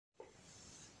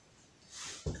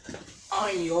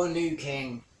I'm your new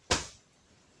king.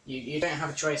 You don't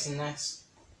have a choice in this.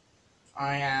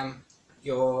 I am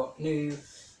your new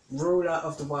ruler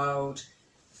of the world.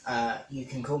 You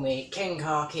can call me King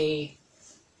Khaki,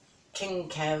 King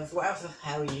Kev, whatever the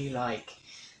hell you like.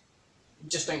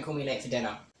 Just don't call me late for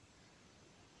dinner.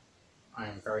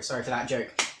 I'm very sorry for that joke.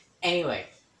 Anyway,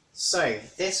 so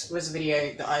this was a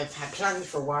video that I've had planned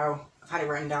for a while. I've had it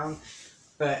written down,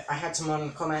 but I had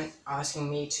someone comment asking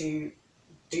me to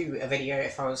do a video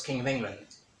if I was King of England.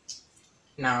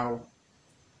 Now,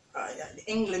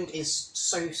 England is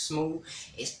so small,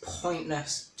 it's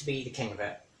pointless to be the king of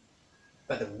it.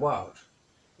 But the world,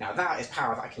 now that is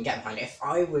power that I can get behind. If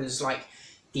I was like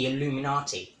the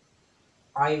Illuminati,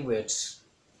 I would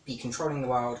be controlling the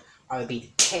world, I would be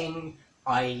the king,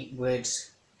 I would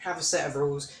have a set of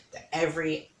rules that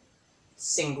every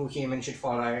single human should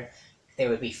follow. They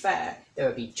would be fair, they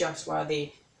would be just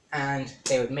worthy, and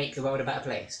they would make the world a better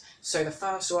place. So the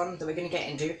first one that we're going to get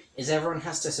into is everyone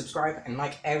has to subscribe and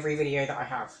like every video that I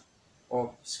have.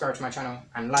 Or subscribe to my channel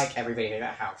and like every video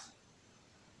that I have.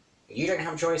 You don't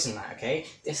have a choice in that, okay?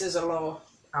 This is a law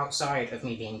outside of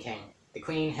me being king. The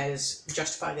Queen has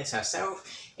justified this herself.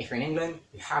 If you're in England,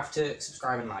 you have to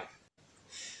subscribe and like.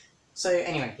 So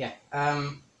anyway, yeah,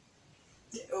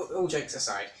 all jokes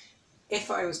aside,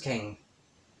 if I was king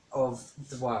of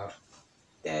the world,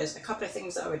 there's a couple of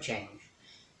things that I would change.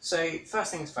 So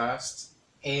first things first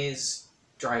is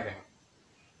driving.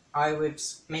 I would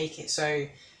make it so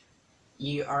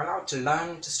you are allowed to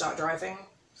learn to start driving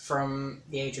from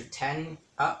the age of 10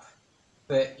 up,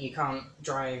 but you can't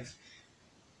drive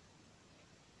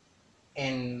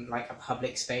in like a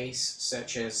public space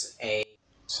such as a...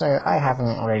 So I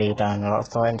haven't really done a lot of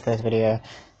thought into this video,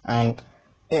 and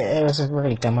it was a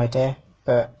really dumb idea,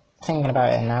 but thinking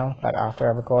about it now, like after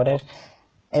I recorded,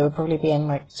 it would probably be in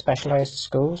like specialised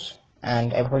schools,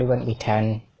 and it probably wouldn't be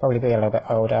 10, probably be a little bit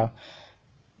older.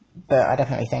 But I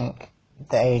definitely think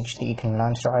the age that you can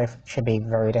learn to drive should be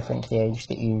very different to the age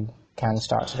that you can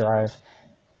start to drive,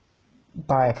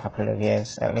 by a couple of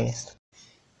years at least.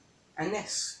 And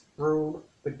this rule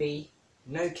would be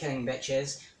no killing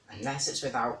bitches unless it's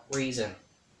without reason.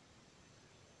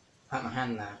 Hurt my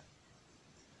hand there.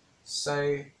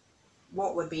 So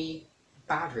what would be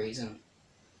bad reason?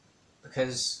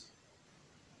 Because,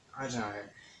 I don't know,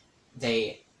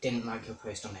 they didn't like your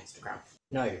post on Instagram.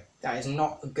 No, that is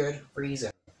not a good reason.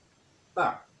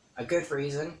 But a good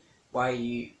reason why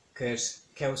you could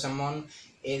kill someone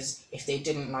is if they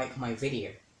didn't like my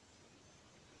video.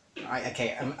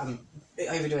 I'm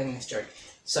overdoing this joke.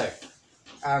 So,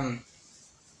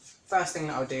 first thing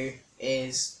that I'll do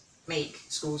is make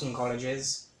schools and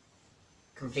colleges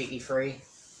completely free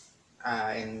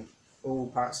in all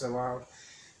parts of the world.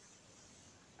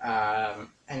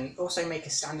 And also make a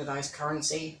standardized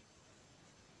currency.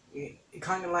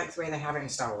 Kind of like the way they have it in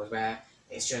Star Wars, where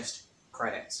it's just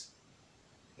credits.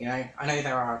 You know, I know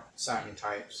there are certain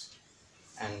types,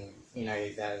 and you know,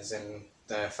 there's in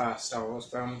the first Star Wars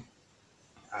film,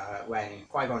 when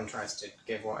Qui-Gon tries to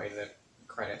give Watto the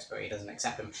credits, but he doesn't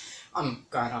accept them. I'm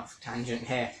going off tangent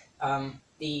here. There'd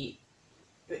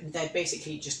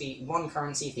basically just be one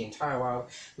currency for the entire world,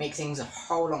 make things a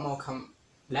whole lot more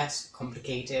less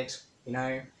complicated, you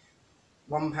know,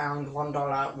 £1,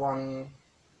 $1, one,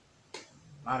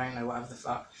 I don't know, whatever the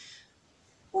fuck,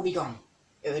 all be gone.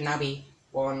 It would now be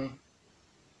one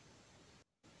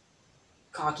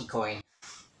khaki coin,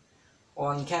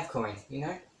 one Kev coin, you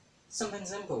know, something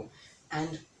simple.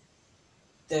 And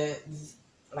the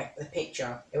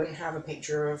picture, it wouldn't have a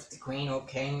picture of the Queen or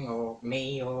King or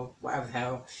me or whatever the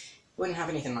hell. It wouldn't have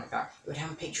anything like that. It would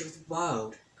have a picture of the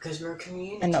world, because we're a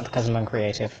community. And not because I'm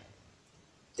uncreative.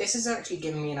 This is actually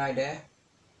giving me an idea,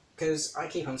 because I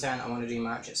keep on saying I want to do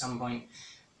merch at some point,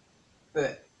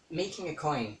 but making a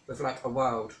coin with like a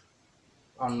world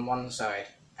on one side,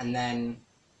 and then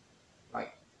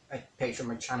like a picture of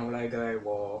my channel logo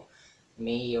or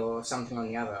me or something on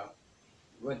the other,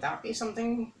 would that be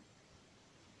something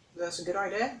that's a good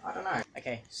idea? I don't know.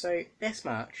 Okay, so this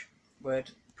merch would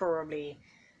probably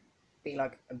be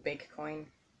like a big coin,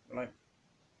 like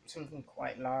something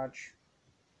quite large.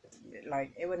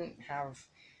 Like, it wouldn't have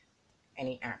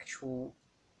any actual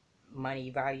money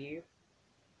value,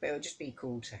 but it would just be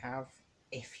cool to have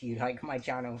if you like my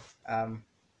channel. I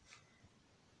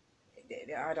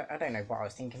don't know what I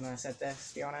was thinking when I said this,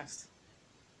 to be honest.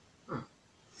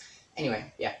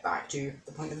 Anyway, yeah, back to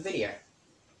the point of the video.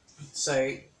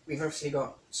 So we've obviously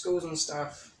got schools and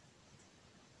stuff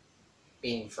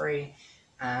being free,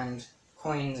 and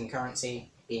coins and currency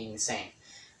being the same.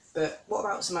 But what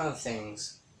about some other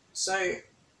things? So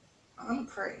I'm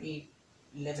pretty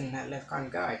live and let live kind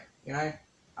of guy, you know?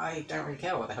 I don't really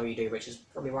care what the hell you do, which is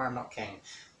probably why I'm not king.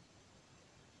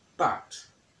 But,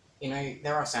 you know,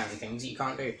 there are certain things you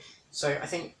can't do. So I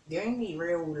think the only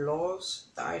real laws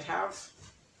that I'd have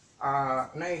are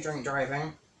no drink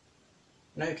driving,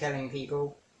 no killing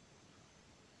people,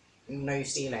 no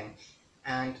stealing.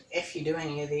 And if you do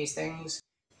any of these things,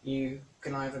 you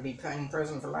can either be put in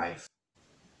prison for life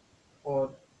or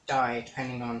die,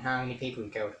 depending on how many people you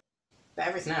killed. But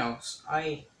everything else,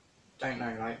 I don't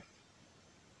know, like,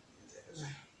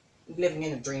 living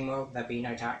in a dream world, there'd be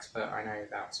no tax, but I know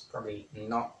that's probably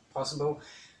not possible.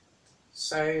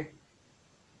 So,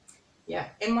 yeah,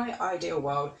 in my ideal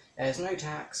world, there's no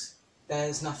tax,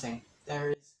 there's nothing.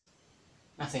 There is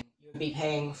nothing. You would be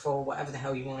paying for whatever the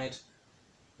hell you wanted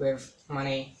with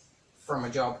money from a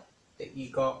job that you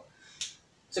got.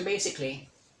 So basically,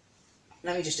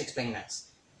 let me just explain this.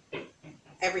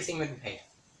 Everything would be paid.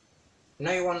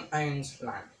 No one owns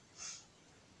land.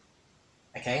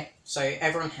 Okay, so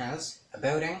everyone has a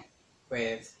building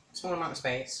with a small amount of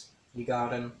space, your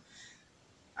garden,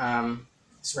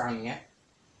 surrounding it,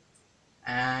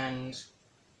 and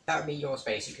that would be your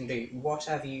space. You can do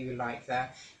whatever you like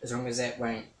there, as long as it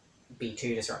won't be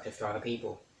too disruptive to other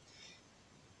people.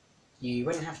 You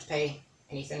wouldn't have to pay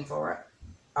anything for it,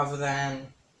 other than,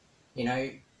 you know,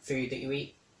 food that you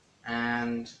eat,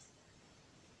 and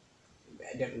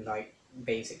like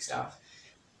basic stuff.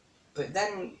 But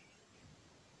then,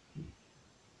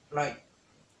 like,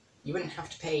 you wouldn't have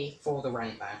to pay for the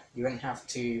rent there. You wouldn't have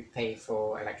to pay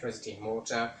for electricity and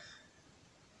water,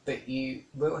 but you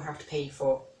will have to pay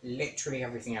for literally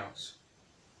everything else.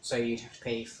 So you'd have to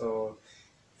pay for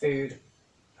food,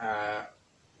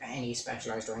 any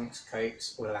specialised drinks,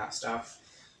 cokes, all of that stuff,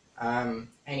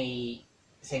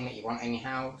 anything that you want in your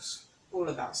house, all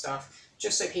of that stuff,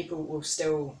 just so people will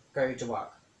still go to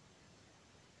work.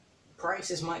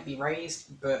 Prices might be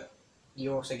raised, but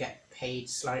you also get paid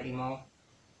slightly more.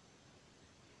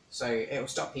 So it will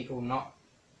stop people not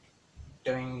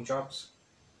doing jobs,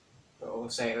 but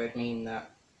also it would mean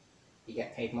that you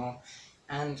get paid more.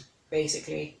 And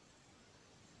basically,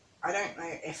 I don't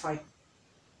know if I...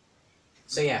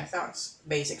 So yeah, that's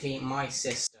basically my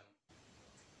system.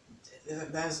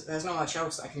 There's not much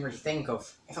else that I can really think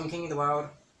of. If I'm king of the world,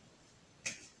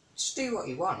 just do what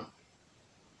you want.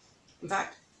 In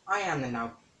fact, I am the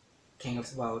now king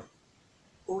of the world.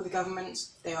 All the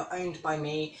governments, they are owned by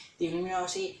me. The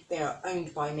Illuminati, they are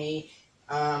owned by me.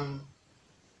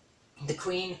 The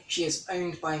Queen, she is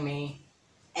owned by me.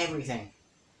 Everything.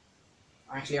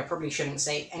 Actually, I probably shouldn't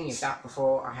say any of that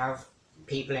before I have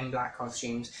people in black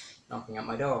costumes knocking at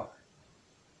my door.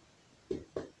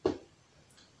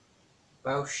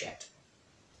 Well, shit.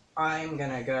 I'm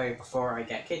gonna go before I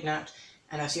get kidnapped,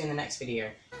 and I'll see you in the next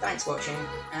video. Thanks for watching,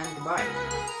 and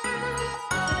goodbye.